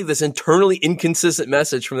actually believe this internally inconsistent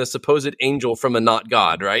message from the supposed angel from a not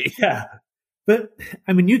God, right? Yeah. But,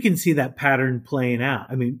 I mean, you can see that pattern playing out.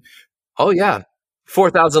 I mean, oh, yeah.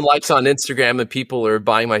 4,000 likes on Instagram and people are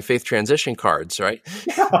buying my faith transition cards, right?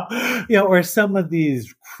 Yeah. Or some of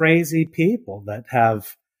these crazy people that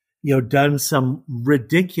have, done some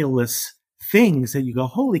ridiculous things that you go,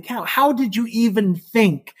 holy cow, how did you even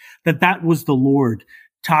think that was the Lord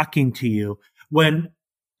talking to you? When,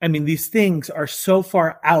 I mean, these things are so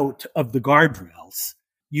far out of the guardrails.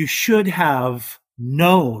 You should have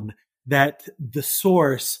known that the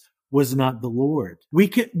source was not the Lord.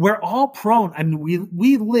 We're all prone. I mean,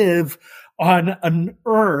 we live on an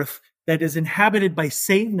earth that is inhabited by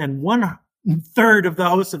Satan and 1/3 of the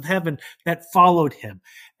hosts of heaven that followed him.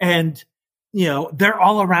 And they're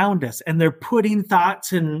all around us and they're putting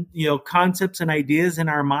thoughts and, concepts and ideas in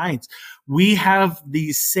our minds. We have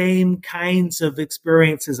these same kinds of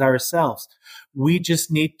experiences ourselves. We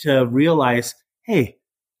just need to realize, hey,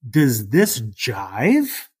 does this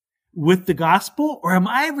jive with the gospel? Or am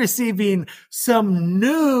I receiving some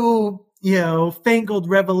new, fangled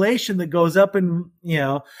revelation that goes up and,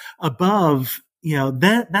 above,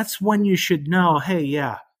 that's when you should know, hey,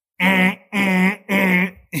 yeah,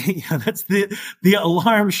 That's the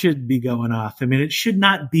alarm should be going off. I mean, it should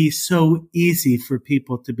not be so easy for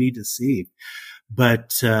people to be deceived,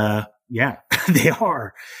 but yeah, they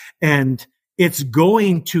are, and it's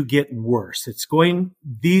going to get worse.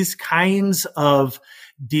 These kinds of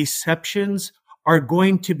deceptions are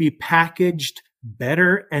going to be packaged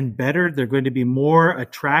better and better. They're going to be more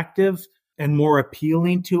attractive and more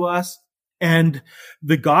appealing to us. And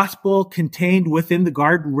the gospel contained within the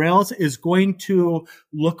guardrails is going to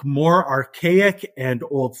look more archaic and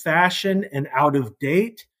old-fashioned and out of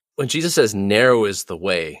date. When Jesus says narrow is the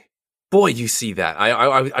way, boy, you see that.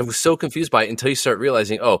 I was so confused by it until you start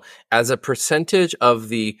realizing, as a percentage of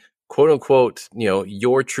the quote unquote,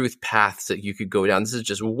 your truth paths that you could go down, this is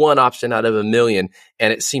just one option out of a million,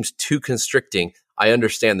 and it seems too constricting. I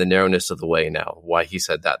understand the narrowness of the way now, why he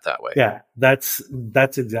said that way. Yeah, that's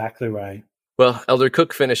exactly right. Well, Elder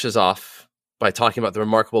Cook finishes off by talking about the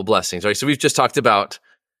remarkable blessings. Right? So we've just talked about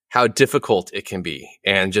how difficult it can be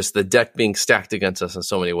and just the deck being stacked against us in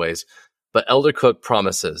so many ways. But Elder Cook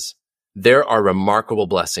promises there are remarkable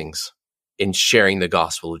blessings in sharing the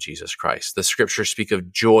gospel of Jesus Christ. The scriptures speak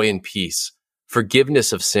of joy and peace,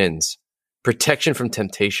 forgiveness of sins, protection from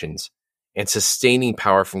temptations, and sustaining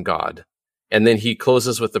power from God. And then he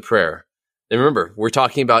closes with the prayer. And remember, we're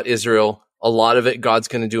talking about Israel. A lot of it God's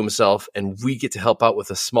going to do himself, and we get to help out with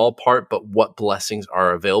a small part, but what blessings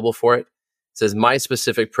are available for it? It says, my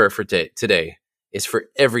specific prayer for today is for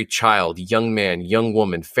every child, young man, young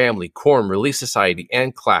woman, family, quorum, Relief Society,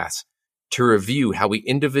 and class to review how we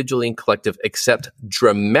individually and collective accept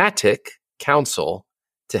dramatic counsel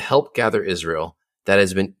to help gather Israel that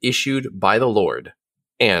has been issued by the Lord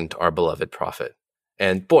and our beloved prophet.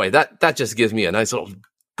 And boy, that just gives me a nice little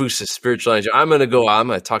boost of spiritual energy. I'm going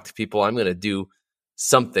to talk to people. I'm going to do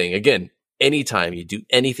something. Again, anytime you do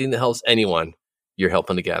anything that helps anyone, you're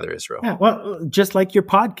helping to gather Israel. Yeah, well, just like your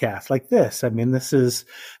podcast, like this. I mean, this is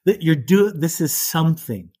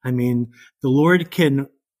something. I mean, the Lord can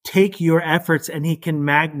take your efforts and he can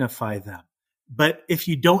magnify them. But if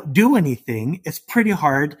you don't do anything, it's pretty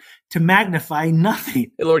hard to magnify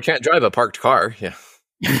nothing. The Lord can't drive a parked car. Yeah.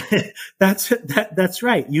 That's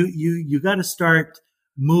right. You got to start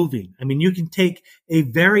moving. I mean, you can take a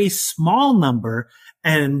very small number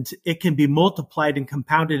and it can be multiplied and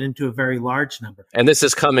compounded into a very large number. And this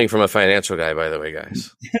is coming from a financial guy, by the way,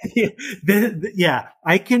 guys. Yeah,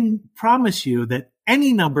 I can promise you that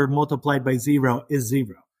any number multiplied by 0 is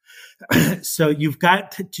 0. So you've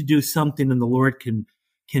got to do something, and the Lord can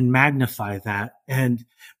magnify that. And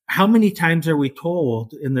how many times are we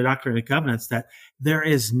told in the Doctrine and Covenants that there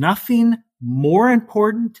is nothing more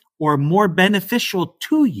important or more beneficial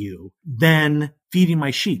to you than feeding my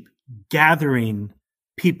sheep, gathering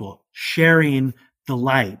people, sharing the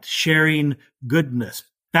light, sharing goodness.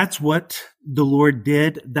 That's what the Lord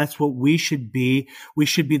did. That's what we should be. We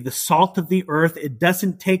should be the salt of the earth. It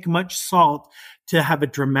doesn't take much salt to have a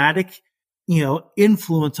dramatic,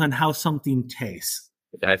 influence on how something tastes.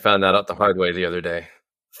 I found that out the hard way the other day.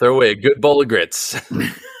 Throw away a good bowl of grits.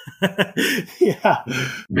 Yeah.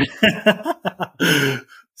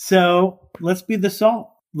 So let's be the salt.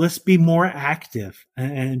 Let's be more active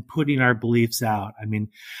and putting our beliefs out. I mean,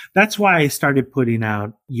 that's why I started putting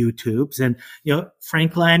out YouTubes. And,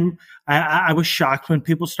 frankly, I was shocked when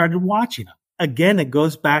people started watching them. Again, it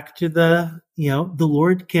goes back to the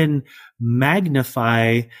Lord can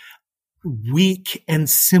magnify weak and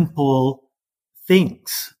simple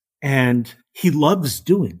things. And he loves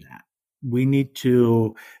doing that. We need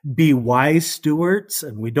to be wise stewards,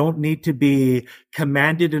 and we don't need to be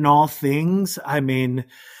commanded in all things. I mean,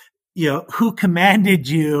 who commanded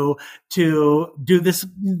you to do this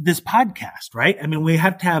podcast, right? I mean, we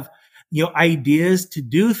have to have, ideas to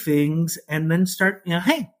do things and then start,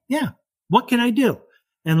 hey, yeah, what can I do?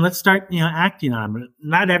 And let's start, acting on it.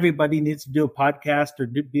 Not everybody needs to do a podcast or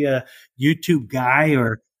be a YouTube guy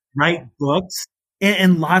or write books.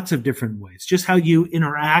 In lots of different ways, just how you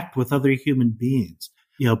interact with other human beings,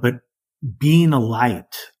 but being a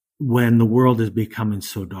light when the world is becoming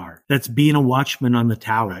so dark. That's being a watchman on the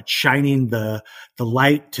tower. It's shining the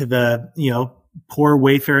light to the, poor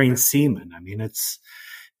wayfaring seaman. I mean, it's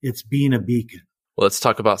being a beacon. Well, let's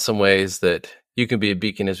talk about some ways that you can be a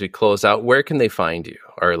beacon as we close out. Where can they find you,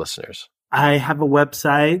 our listeners? I have a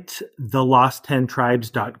website,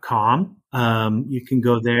 thelost10tribes.com. You can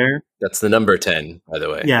go there. That's the number 10, by the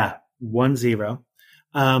way. Yeah, 10.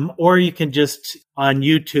 Or you can just, on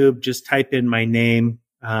YouTube, just type in my name,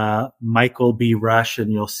 Michael B. Rush,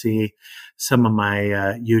 and you'll see some of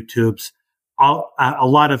my YouTubes. A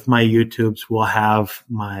lot of my YouTubes will have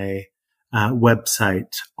my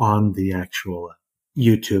website on the actual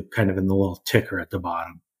YouTube, kind of in the little ticker at the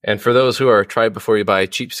bottom. And for those who are try before you buy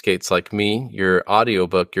cheapskates like me, your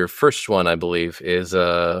audiobook, your first one, I believe, is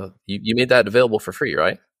you made that available for free,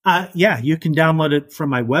 right? Yeah, you can download it from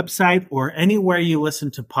my website or anywhere you listen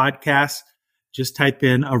to podcasts. Just type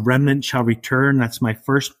in A Remnant Shall Return. That's my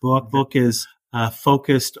first book. Book is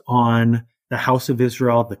focused on the house of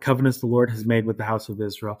Israel, the covenants the Lord has made with the house of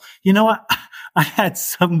Israel. You know what? I had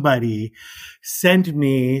somebody send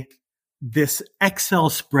me this Excel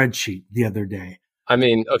spreadsheet the other day. I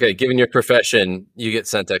mean, okay, given your profession, you get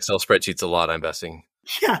sent Excel spreadsheets a lot, I'm guessing.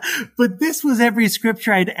 Yeah, but this was every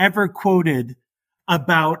scripture I'd ever quoted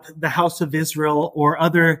about the house of Israel or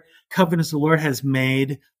other covenants the Lord has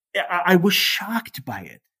made. I was shocked by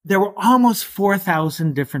it. There were almost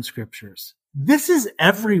 4,000 different scriptures. This is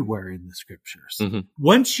everywhere in the scriptures. Mm-hmm.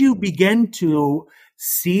 Once you begin to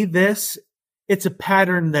see this, it's a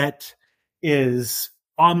pattern that is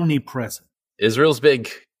omnipresent. Israel's big.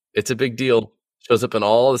 It's a big deal. Shows up in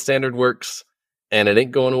all the standard works, and it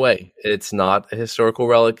ain't going away. It's not a historical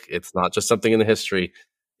relic. It's not just something in the history.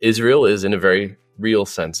 Israel is, in a very real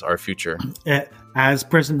sense, our future. As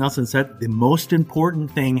President Nelson said, the most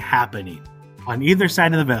important thing happening on either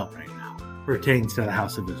side of the veil right now pertains to the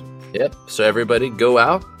house of Israel. Yep. So everybody go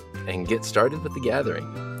out and get started with the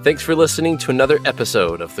gathering. Thanks for listening to another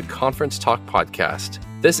episode of the Conference Talk podcast.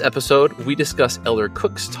 This episode, we discuss Elder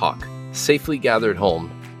Cook's talk, Safely Gathered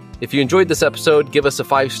Home. If you enjoyed this episode, give us a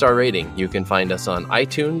 5-star rating. You can find us on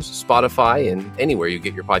iTunes, Spotify, and anywhere you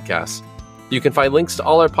get your podcasts. You can find links to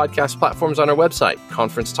all our podcast platforms on our website,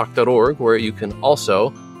 conferencetalk.org, where you can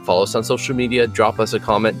also follow us on social media, drop us a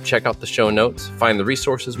comment, check out the show notes, find the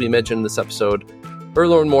resources we mentioned in this episode, or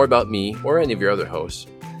learn more about me or any of your other hosts.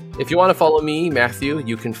 If you want to follow me, Matthew,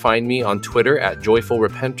 you can find me on Twitter at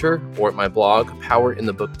JoyfulRepenter or at my blog,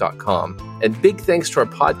 powerinthebook.com. And big thanks to our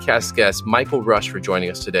podcast guest, Michael Rush, for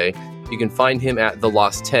joining us today. You can find him at the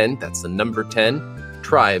Lost 10, that's the number 10,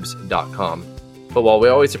 tribes.com. But while we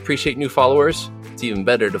always appreciate new followers, it's even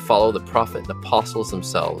better to follow the prophet and apostles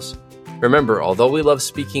themselves. Remember, although we love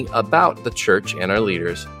speaking about the church and our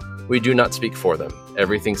leaders, we do not speak for them.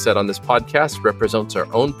 Everything said on this podcast represents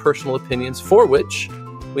our own personal opinions, for which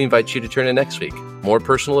we invite you to tune in next week. More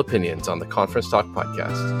personal opinions on the Conference Talk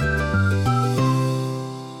podcast.